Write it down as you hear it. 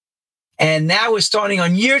And now we're starting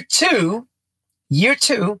on year two. Year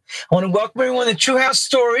two. I want to welcome everyone to True House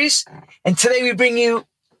Stories. And today we bring you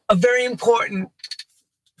a very important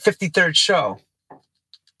 53rd show.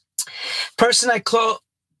 Person I call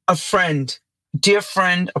a friend, dear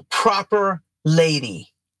friend, a proper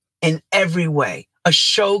lady in every way. A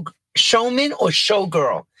showman or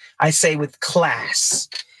showgirl, I say with class.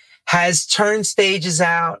 Has turned stages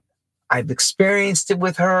out. I've experienced it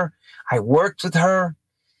with her. I worked with her.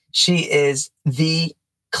 She is the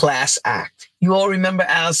class act. You all remember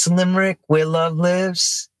Alison Limerick, Where Love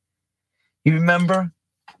Lives? You remember?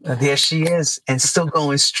 There she is, and still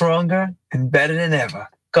going stronger and better than ever.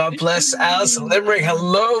 God bless Alison Limerick.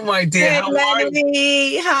 Hello, my dear. Hey, how are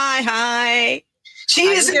you? Hi. She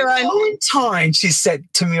is in quarantine, she said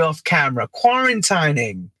to me off camera.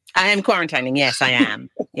 Quarantining. I am quarantining. Yes, I am.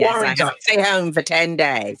 Yes, I have to stay home for 10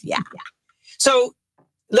 days. Yeah. So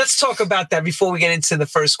let's talk about that before we get into the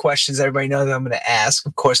first questions. Everybody knows that I'm going to ask,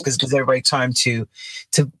 of course, because it gives everybody time to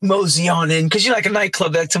mosey on in. Because you're like a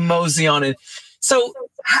nightclub, to mosey on in. So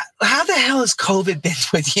how the hell has COVID been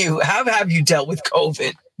with you? How have you dealt with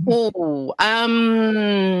COVID? When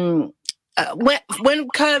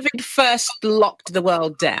COVID first locked the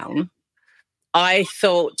world down, I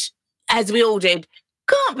thought, as we all did,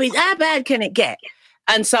 can't be, how bad can it get?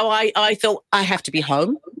 And so I thought, I have to be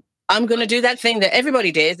home. I'm going to do that thing that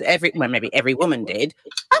everybody did, maybe every woman did.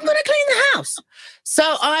 I'm going to clean the house. So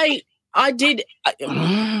I did.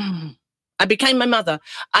 I became my mother.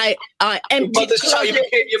 I emptied. You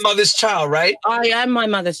became your mother's child, right? I am my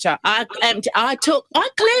mother's child. I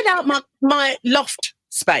cleared out my loft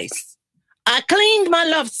space. I cleaned my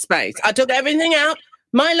loft space. I took everything out.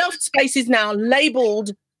 My loft space is now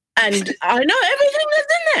labeled. And I know everything that's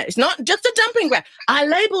in there. It's not just a dumping ground. I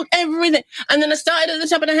labeled everything. And then I started at the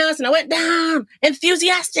top of the house and I went down,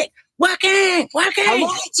 enthusiastic, working. How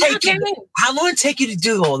long did it take you to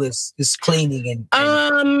do all this cleaning?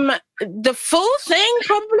 The full thing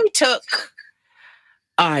probably took,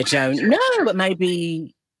 I don't know, but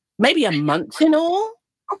maybe a month in all.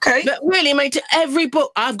 Okay. But really, mate, every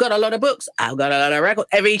book, I've got a lot of books. I've got a lot of records.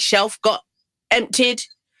 Every shelf got emptied.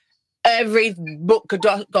 Every book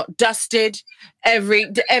got dusted.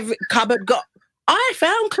 Every cupboard got. I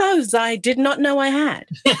found clothes I did not know I had.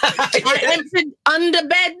 I emptied under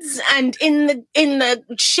beds and in the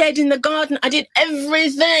shed in the garden. I did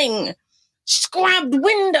everything. Scrubbed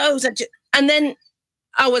windows and then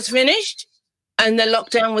I was finished, and the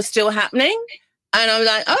lockdown was still happening, and I was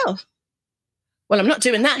like, oh, well, I'm not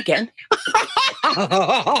doing that again.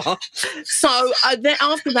 So then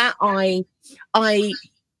after that,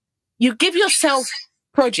 you give yourself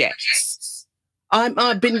projects.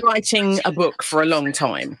 I've been writing a book for a long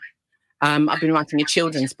time. I've been writing a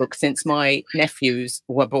children's book since my nephews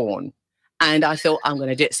were born. And I thought I'm going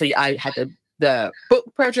to do it. So I had the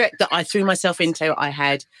book project that I threw myself into. I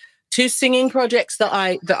had 2 singing projects that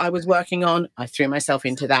I was working on. I threw myself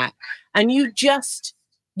into that. And you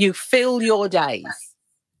fill your days,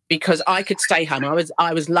 because I could stay home.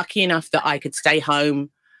 I was lucky enough that I could stay home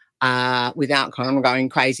without kind of going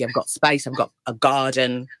crazy. I've got space. I've got a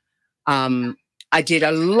garden. I did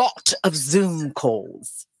a lot of Zoom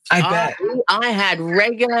calls. I bet. I had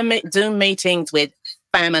regular Zoom meetings with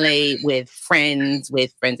family, with friends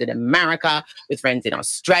in America, with friends in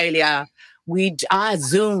Australia. I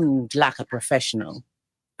Zoomed like a professional.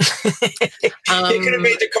 They could have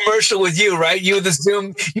made the commercial with you, right? You were the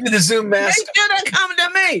Zoom master. They should have come to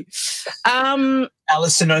me.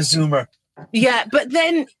 Alison, our Zoomer. Yeah, but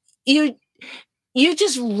then you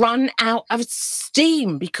just run out of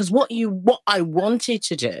steam, because what I wanted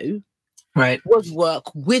to do, right, was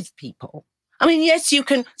work with people. I mean, yes,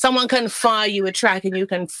 someone can fire you a track and you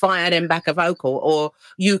can fire them back a vocal, or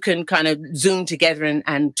you can kind of Zoom together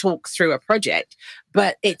and talk through a project,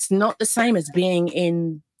 but it's not the same as being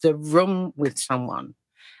in the room with someone.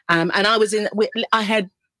 And I was I'd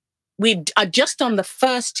just done the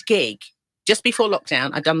first gig just before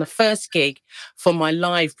lockdown. I'd done the first gig for my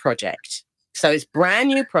live project. So it's brand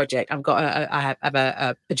new project. I have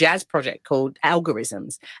a jazz project called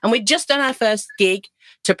Algorithms. And we'd just done our first gig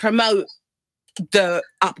to promote the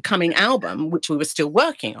upcoming album, which we were still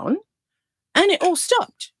working on. And it all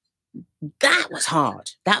stopped. That was hard.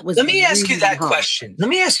 Let me ask you that question. Let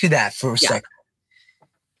me ask you that for a second.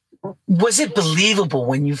 Was it believable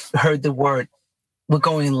when you heard the word, we're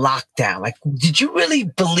going lockdown? Like, did you really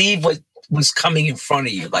believe what was coming in front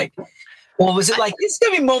of you? Like, or was it like, it's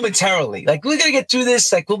going to be momentarily? Like, we're going to get through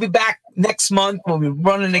this. Like, we'll be back next month. We'll be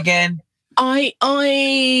running again. Once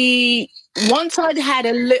I'd had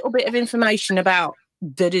a little bit of information about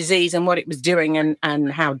the disease and what it was doing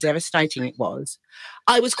and how devastating it was,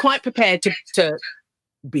 I was quite prepared to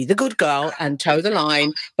be the good girl and toe the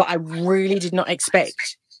line, but I really did not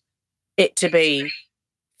expect it to be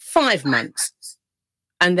 5 months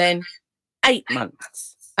and then 8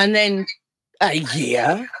 months and then a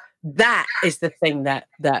year. That is the thing that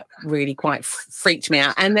really quite freaked me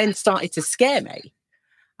out and then started to scare me.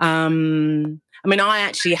 I mean, I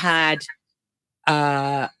actually had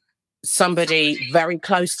somebody very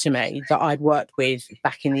close to me that I'd worked with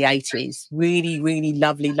back in the 80s. Really, really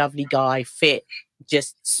lovely guy, fit,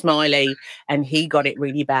 just smiley. And he got it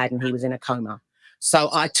really bad and he was in a coma. So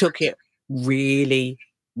I took it really,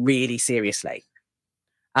 really seriously.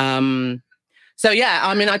 So yeah,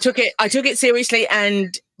 I mean, I took it seriously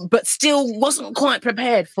but still wasn't quite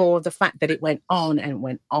prepared for the fact that it went on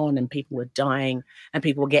and people were dying and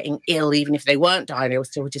people were getting ill. Even if they weren't dying, they were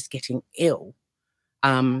still just getting ill.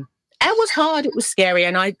 It was hard. It was scary.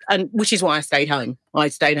 And which is why I stayed home. I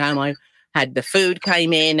had the food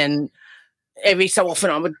came in and every so often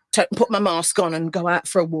I would put my mask on and go out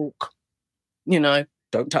for a walk. You know,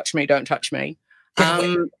 don't touch me. Get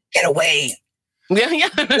away. Yeah.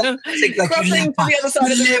 Crossing to the other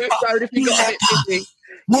side of the road if you got a bit busy.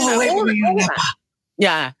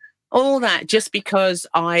 All that just because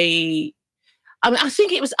I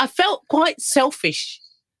think I felt quite selfish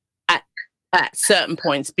at certain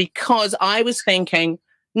points because I was thinking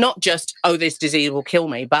not just, oh, this disease will kill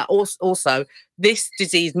me, but also this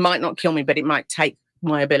disease might not kill me, but it might take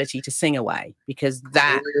my ability to sing away because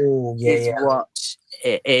that what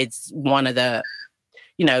it's one of the,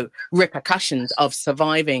 repercussions of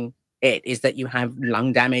surviving it is that you have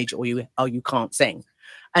lung damage or you can't sing.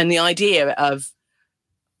 And the idea of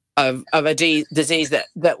a disease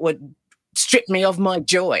that would strip me of my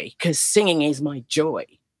joy, because singing is my joy.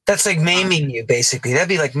 That's like maiming you, basically. That'd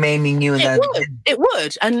be like maiming you. It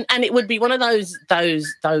would. And it would be one of those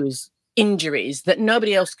injuries that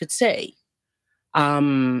nobody else could see.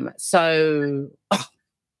 Terrifying.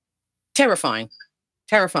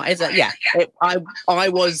 Is it? Yeah. I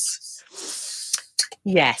was,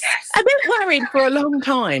 yes, a bit worried for a long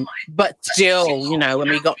time, but still, when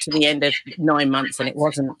we got to the end of 9 months and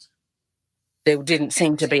there didn't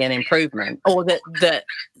seem to be an improvement, or that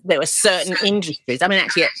there were certain industries. I mean,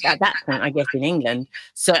 actually, at that point, I guess in England,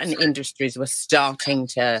 certain industries were starting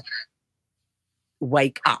to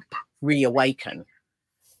reawaken.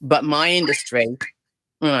 But my industry,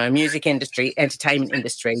 music industry, entertainment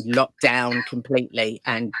industry, locked down completely,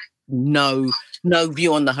 and no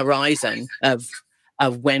view on the horizon of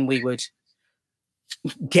when we would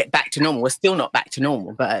get back to normal. We're still not back to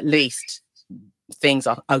normal, but at least things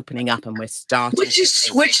are opening up and we're starting. Which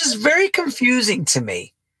is very confusing to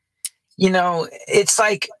me. It's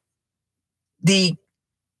like the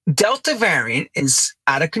Delta variant is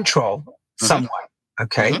out of control somewhat.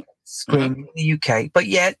 Okay. Screaming in the UK, but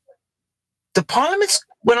yet the parliaments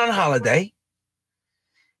went on holiday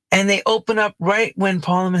and they open up right when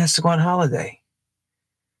Parliament has to go on holiday.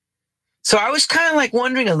 So I was kind of like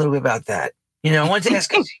wondering a little bit about that. I wanted to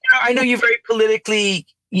ask, I know you're very politically,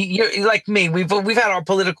 you're like me. We've had our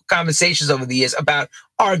political conversations over the years about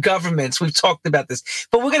our governments. We've talked about this,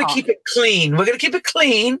 but we're going to keep it clean. We're going to keep it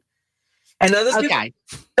clean. And others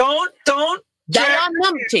don't. They are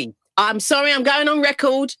numpty. I'm sorry, I'm going on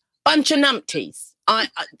record. Bunch of numpties. I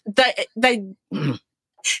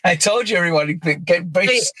told you, everyone, get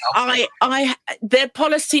brace. Their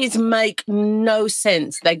policies make no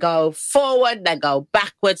sense. They go forward, they go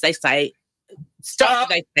backwards. They say stop.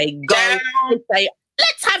 They say go. Down. They say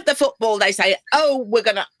let's have the football. They say, oh, we're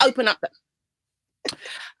going to open up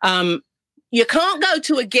you can't go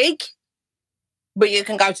to a gig, but you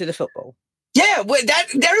can go to the football. Yeah,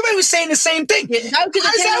 everybody was saying the same thing. You can go to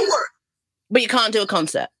How does that work? But you can't do a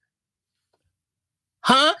concert.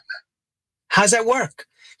 Huh? How's that work?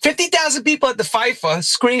 50,000 people at the FIFA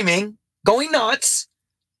screaming, going nuts.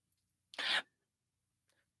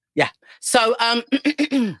 Yeah. So I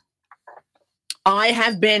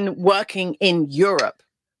have been working in Europe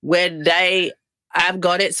where they have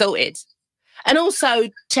got it sorted. And also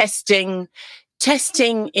testing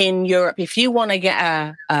in Europe. If you want to get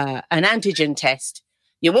an antigen test,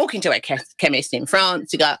 you walk into a chemist in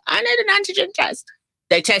France, you go, I need an antigen test.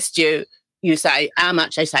 They test you. You say, how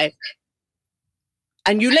much? They say,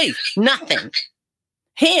 and you leave. Nothing.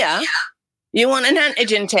 Here, you want an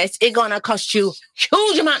antigen test, it's going to cost you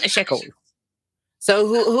huge amount of shekels. So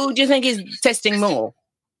who do you think is testing more?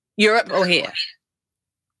 Europe or here?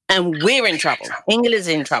 And we're in trouble. England is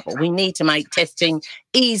in trouble. We need to make testing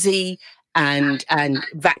easy and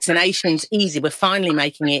vaccinations easy. We're finally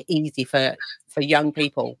making it easy for young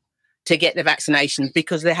people to get the vaccinations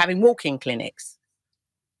because they're having walk-in clinics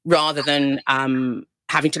rather than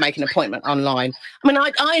having to make an appointment online. I mean,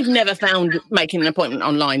 I've never found making an appointment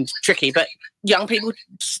online tricky, but young people,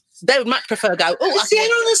 they would much prefer go, See, I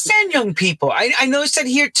don't understand young people. I noticed that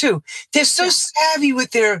here too. They're so savvy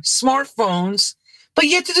with their smartphones, but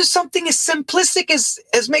yet to do something as simplistic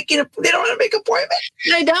as making they don't want to make an appointment.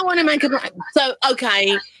 They don't want to make a, so,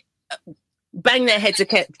 okay, bang their heads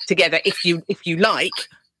together if you like,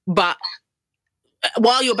 but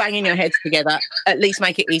while you're banging your heads together, at least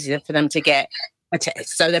make it easier for them to get a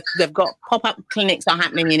test. So they've got pop-up clinics are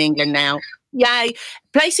happening in England now. Yay.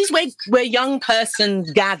 Places where young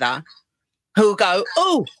persons gather who go,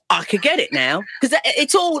 oh, I could get it now. Because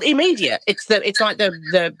it's all immediate. It's like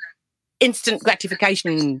the instant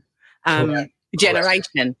gratification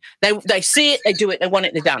generation. They see it, they do it, they want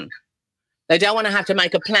it, they're done. They don't want to have to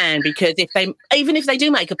make a plan, because even if they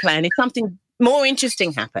do make a plan, if something more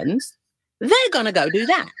interesting happens, they're going to go do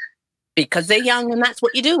that because they're young, and that's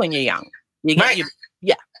what you do when you're young.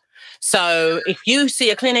 Yeah. So if you see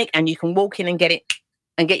a clinic and you can walk in and get it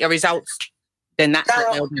and get your results, then that's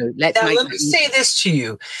what they'll do. Let me say this to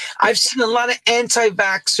you. I've seen a lot of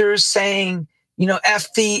anti-vaxxers saying,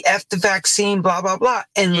 F the vaccine, blah, blah, blah.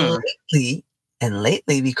 And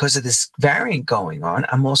lately, because of this variant going on,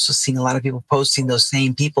 I'm also seeing a lot of people posting those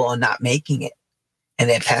same people are not making it and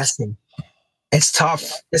they're passing. It's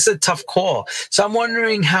tough. It's a tough call. So I'm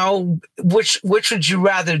wondering which would you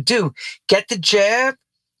rather do? Get the jab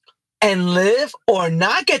and live, or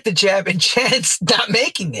not get the jab and chance not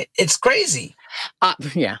making it? It's crazy.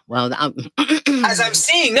 Yeah. Well, as I'm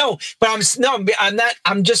seeing, I'm not.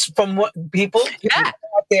 I'm just from what people out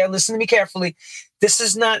there. Listen to me carefully. This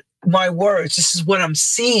is not my words. This is what I'm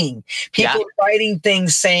seeing. People writing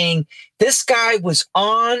things saying this guy was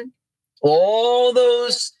on all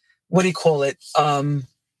those. What do you call it?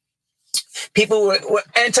 People were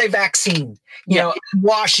anti-vaccine,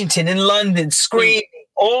 Washington and London screaming,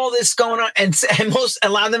 all this going on, and a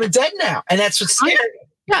lot of them are dead now, and that's what's scary.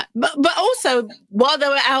 Yeah, but also while they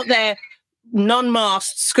were out there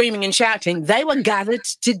non-masked, screaming and shouting, they were gathered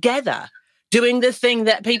together doing the thing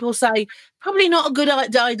that people say probably not a good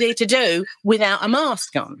idea to do without a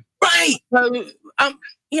mask on. Right. So,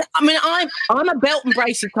 yeah, I mean, I'm a belt and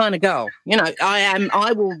braces kind of girl.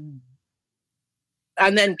 I will,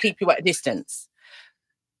 and then keep you at a distance.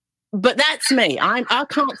 But that's me. I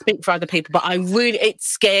can't speak for other people, but it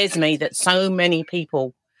scares me that so many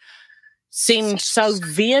people seem so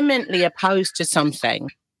vehemently opposed to something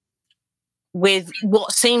with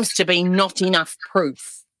what seems to be not enough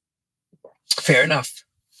proof. Fair enough.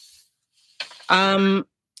 And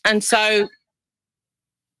so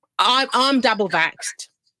I'm double vaxxed.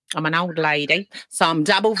 I'm an old lady, so I'm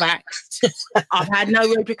double vaxxed. I've had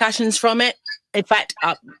no repercussions from it. In fact,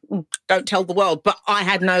 don't tell the world, but I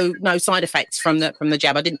had no side effects from the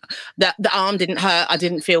jab. I didn't. The arm didn't hurt. I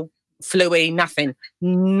didn't feel fluey. Nothing.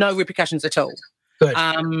 No repercussions at all. Good.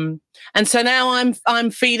 And so now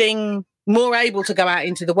I'm feeling more able to go out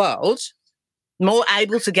into the world, more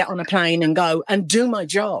able to get on a plane and go and do my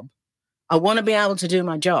job. I want to be able to do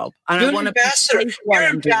my job. And I want to be safe while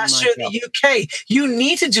I'm doing my job. You're ambassador of the UK. You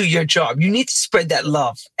need to do your job. You need to spread that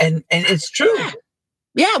love. And it's true.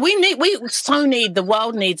 Yeah, we need, the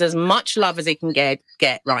world needs as much love as it can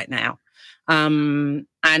get right now. And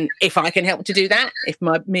if I can help to do that, if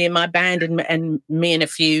me and my band and me and a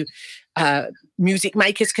few music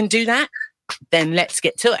makers can do that, then let's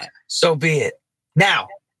get to it. So be it. Now,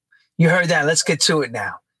 you heard that. Let's get to it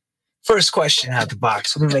now. First question out the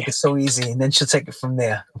box. We're going to make it so easy, and then she'll take it from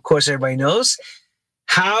there. Of course, everybody knows.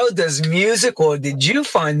 How does music, or did you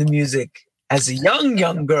find the music as a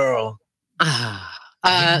young girl?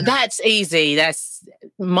 That's easy.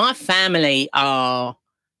 My family are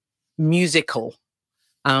musical.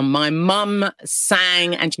 My mum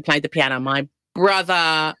sang and she played the piano. My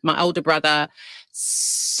older brother,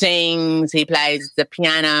 sings. He plays the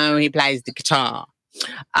piano. He plays the guitar.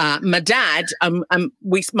 My dad,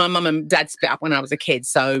 my mum and dad split up when I was a kid,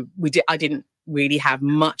 so I didn't really have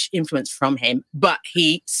much influence from him, but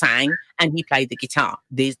he sang and he played the guitar.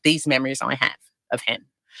 These memories I have of him.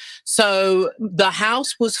 So the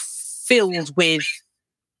house was filled with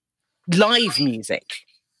live music.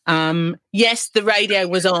 Yes, the radio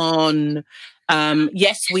was on.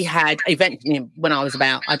 Yes, we had events when I was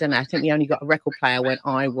about, I don't know, I think we only got a record player when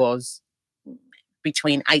I was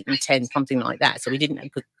between 8 and 10, something like that. So we didn't have,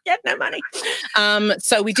 because we had no money.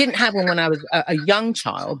 So we didn't have one when I was a young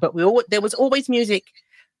child, but there was always music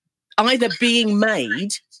either being made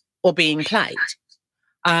or being played.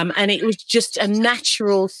 And it was just a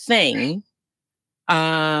natural thing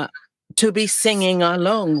to be singing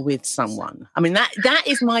along with someone. I mean, that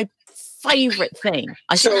is my favorite thing.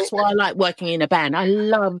 I think that's why I like working in a band. I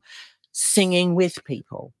love singing with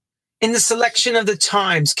people. In the selection of the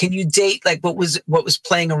times, can you date like what was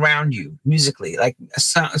playing around you musically, like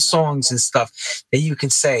songs and stuff that you can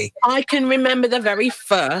say? I can remember the very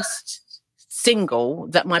first single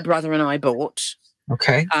that my brother and I bought.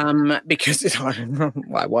 Okay. Because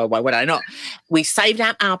why would I not? We saved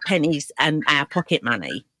up our pennies and our pocket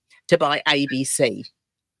money to buy ABC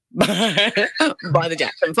by the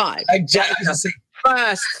Jackson 5.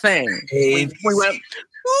 First thing. We went,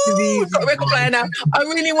 got a record player now.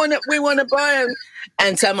 We want to buy them.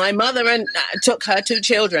 And so my mother took her 2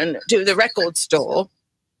 children to the record store,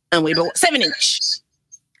 and we bought 7-inch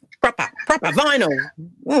proper vinyl.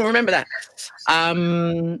 Remember that?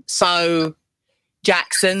 So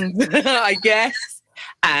Jackson, I guess,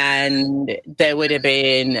 and there would have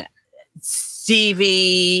been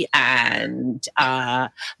CV, and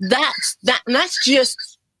that's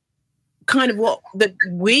just kind of what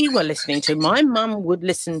we were listening to. My mum would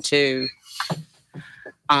listen to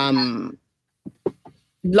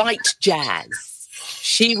light jazz.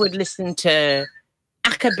 She would listen to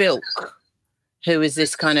Acker Bilk, who was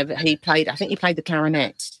this kind of, I think he played the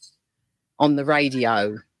clarinet on the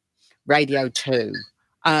Radio 2.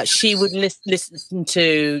 She would listen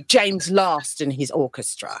to James Last and his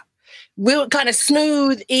orchestra. Real kind of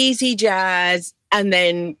smooth, easy jazz, and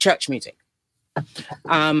then church music.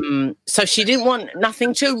 So she didn't want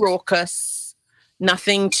nothing too raucous,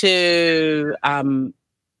 nothing too loud.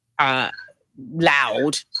 I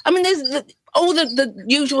mean, there's all the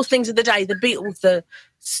usual things of the day, the Beatles, the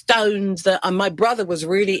Stones, my brother was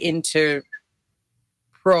really into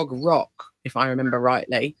prog rock, if I remember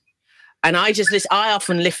rightly. And I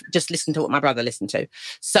often just listened to what my brother listened to.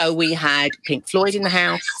 So we had Pink Floyd in the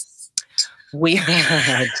house. We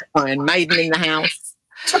had Iron Maiden in the house.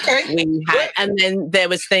 Okay. And then there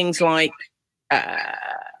was things like Simon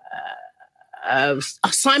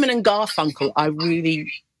and Garfunkel. I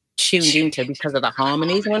really tuned into because of the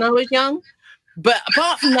harmonies when I was young. But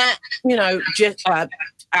apart from that, just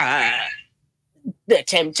the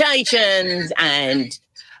Temptations and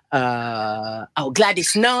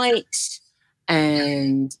Gladys Knight,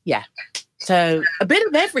 and so a bit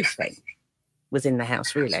of everything was in the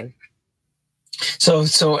house, really.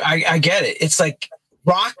 So I get it. It's like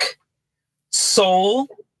rock, soul.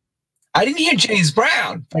 I didn't hear James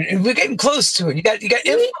Brown, but we're getting close to it. You got. Did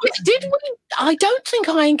we? I don't think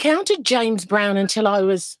I encountered James Brown until I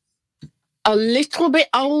was a little bit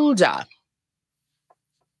older.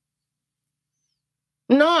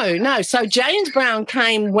 No. So James Brown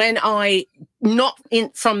came when not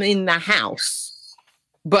from in the house,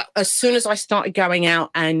 but as soon as I started going out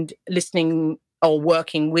and listening or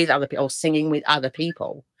working with other people or singing with other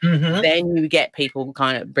people, then you get people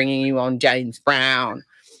kind of bringing you on James Brown,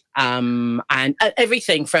 and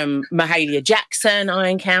everything from Mahalia Jackson I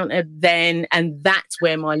encountered then, and that's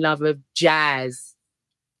where my love of jazz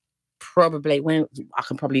probably, when I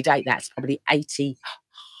can probably date that, it's probably 82,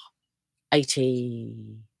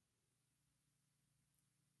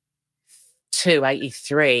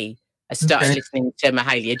 83. I started listening to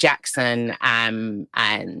Mahalia Jackson and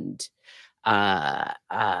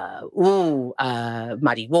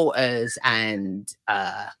Muddy Waters, and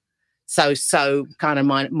so kind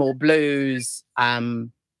of more blues. But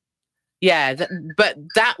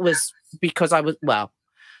that was because I was,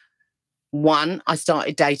 I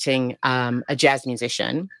started dating a jazz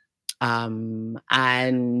musician,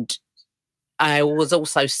 and I was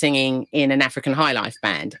also singing in an African high life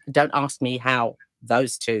band. Don't ask me how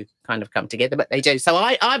those two kind of come together, but they do. So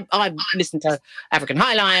I listened to African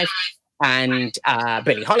high life and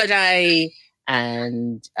Billie Holiday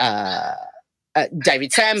and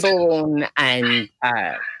David Sanborn and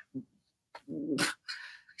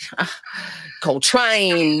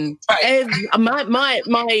Coltrane. I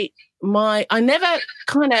never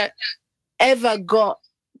kind of ever got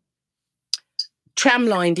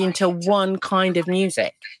tramlined into one kind of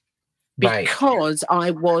music, because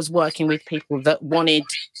I was working with people that wanted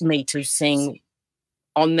me to sing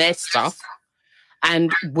on their stuff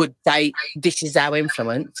and would say, this is our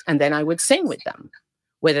influence, and then I would sing with them,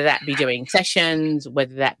 whether that be doing sessions,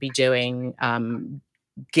 whether that be doing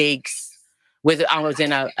gigs. Whether I was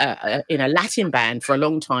in a Latin band for a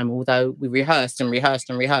long time, although we rehearsed,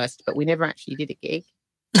 but we never actually did a gig.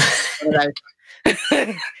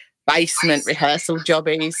 Basement rehearsal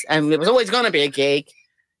jobbies, and there was always going to be a gig.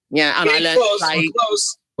 Yeah, and I learned to play.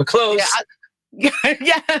 We're close. Yeah,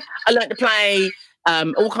 I learned to play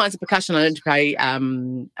all kinds of percussion. I learned to play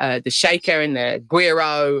the shaker and the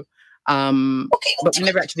guiro, but we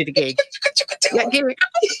never actually did a gig. Yeah,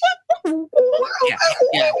 Yeah,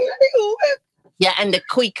 yeah. Yeah, and the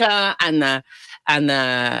cuica and the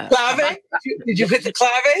clave. Did you hit the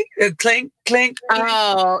clave? Clink, clink.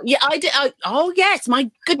 Oh yeah, I did. Oh yes, my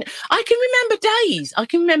goodness, I can remember days. I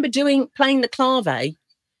can remember playing the clave,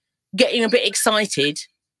 getting a bit excited.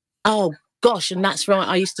 Oh gosh, and that's right.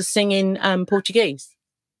 I used to sing in Portuguese.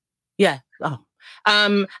 Yeah. Oh.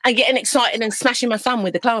 And getting excited and smashing my thumb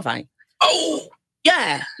with the clave. Oh.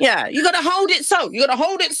 Yeah, yeah. You got to hold it so. You got to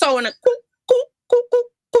hold it so, and a cook, cook, cook, cook,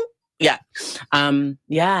 cook. Yeah.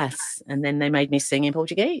 Yes. And then they made me sing in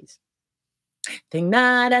Portuguese. Tem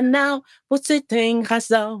nada não, você tem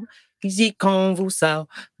razão. E convulsão,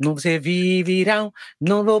 não se vivirão,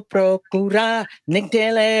 não vou procurar, nem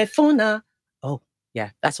telefonar. Oh,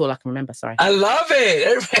 yeah, that's all I can remember. Sorry. I love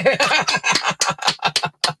it.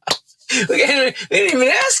 We didn't even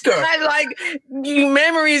ask her. I like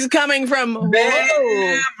memories coming from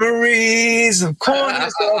memories of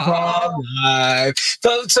corners of our life.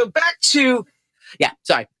 So back to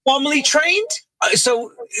sorry. Formally trained.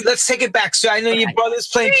 So let's take it back. So I know your brother's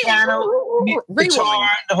playing piano, guitar,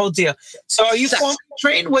 the whole deal. So are you formally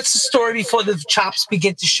trained? What's the story before the chops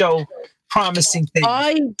begin to show promising things?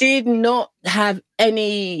 I did not have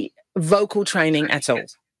any vocal training at all.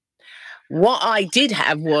 What I did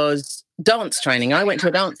have was dance training. I went to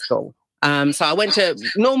a dance school. So I went to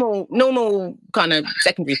normal kind of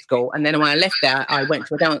secondary school. And then when I left there, I went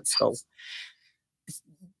to a dance school.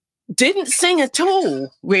 Didn't sing at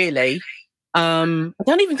all, really. I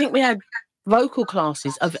don't even think we had vocal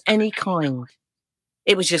classes of any kind.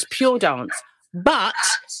 It was just pure dance. But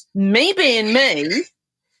me being me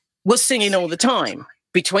was singing all the time.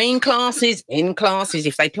 Between classes, in classes,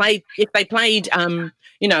 if they played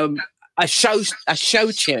a show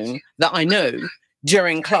tune that I knew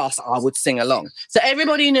during class, I would sing along. So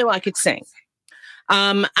everybody knew I could sing.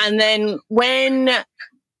 And then when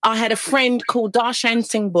I had a friend called Darshan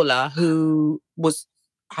Singh Bulla, who was,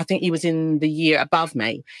 I think he was in the year above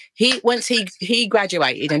me. Once he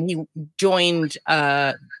graduated and he joined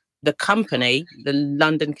the company, the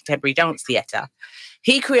London Contemporary Dance Theatre,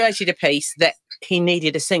 he created a piece that he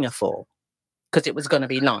needed a singer for because it was going to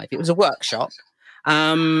be live. It was a workshop.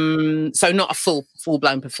 So not a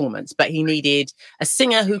full-blown performance, but he needed a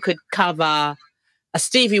singer who could cover a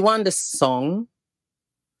Stevie Wonder song,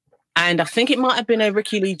 and I think it might have been a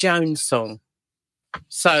Ricky Lee Jones song.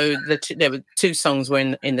 So there were two songs were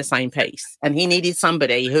in the same piece, and he needed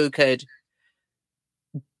somebody who could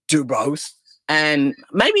do both. And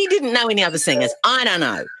maybe he didn't know any other singers. I don't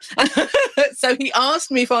know. So he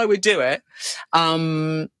asked me if I would do it,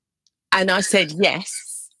 and I said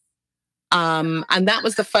yes. And that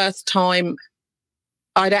was the first time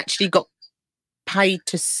I'd actually got paid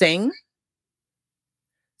to sing.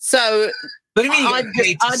 So what do you mean you got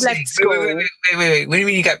paid to sing? Left school. Wait. What do you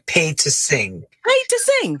mean you got paid to sing? Paid to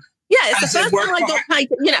sing. Yeah, it's the first time I got paid.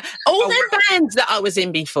 All the bands that I was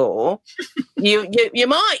in before, you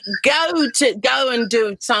might go and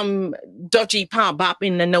do some dodgy pub up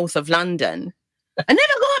in the north of London. I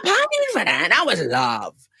never got paid for that. That was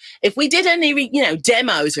love. If we did any,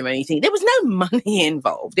 demos or anything, there was no money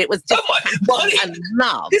involved. It was just money and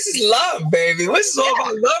love. This is love, baby. This is all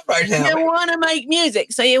about love right now. You want to make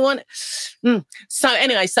music, so you want. So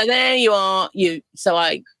anyway, so there you are. So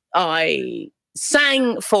I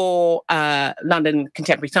sang for London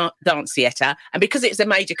Contemporary Dance Theatre, and because it's a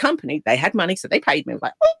major company, they had money, so they paid me.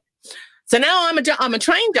 Like, oh. So now I'm a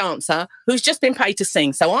trained dancer who's just been paid to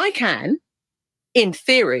sing, so I can, in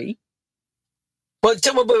theory. What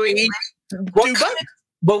kind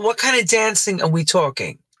of dancing are we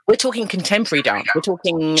talking? We're talking contemporary dance. We're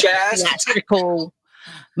talking jazz, theatrical.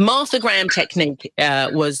 Martha Graham technique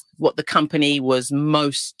was what the company was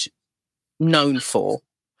most known for.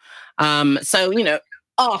 So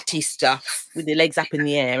arty stuff with your legs up in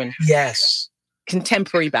the air and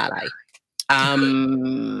contemporary ballet.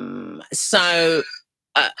 So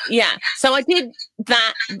I did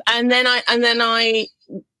that, and then I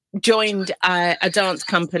joined a dance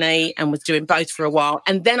company and was doing both for a while,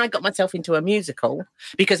 and then I got myself into a musical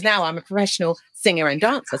because now I'm a professional singer and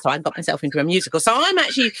dancer, so I got myself into a musical. So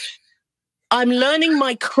I'm learning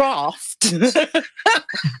my craft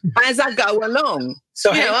as I go along.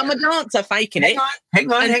 So I'm a dancer faking it.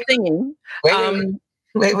 Hang on. Singing.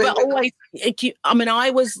 Wait. But always,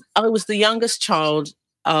 I was the youngest child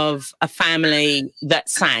of a family that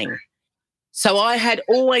sang, so I had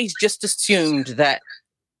always just assumed that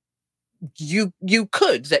you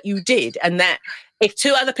did, and that if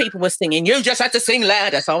two other people were singing, you just had to sing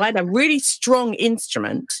louder. So I had a really strong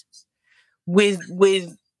instrument with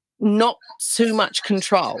not too much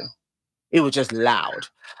control. It was just loud.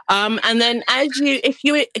 And then if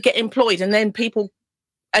you get employed, and then people,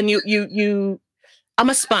 and I'm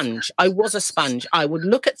a sponge. I was a sponge. I would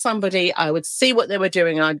look at somebody, I would see what they were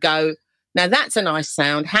doing, and I'd go, now that's a nice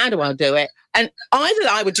sound. How do I do it? And either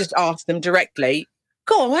I would just ask them directly,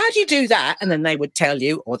 go on, how do you do that? And then they would tell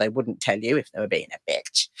you, or they wouldn't tell you if they were being a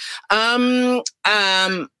bitch. And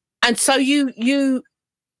so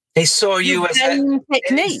they saw you as a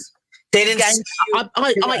technique. They didn't see you.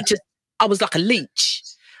 I was like a leech.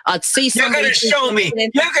 I'd see somebody. You're going to show me.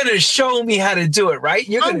 You're going to show me how to do it, right?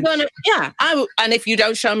 And if you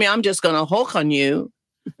don't show me, I'm just going to hawk on you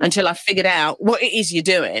until I figured out what it is you're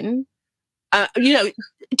doing.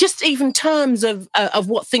 Just even terms of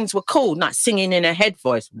what things were called, like singing in a head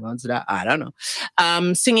voice. What's that? I don't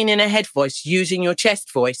know. Singing in a head voice, using your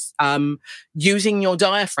chest voice, using your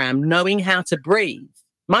diaphragm, knowing how to breathe.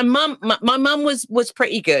 My mum was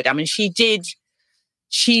pretty good. I mean,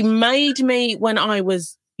 she made me, when I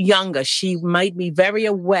was younger, she made me very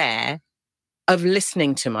aware of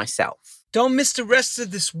listening to myself. Don't miss the rest of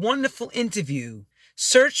this wonderful interview.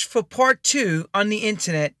 Search for part 2 on the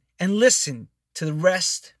internet and listen to the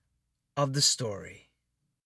rest of the story.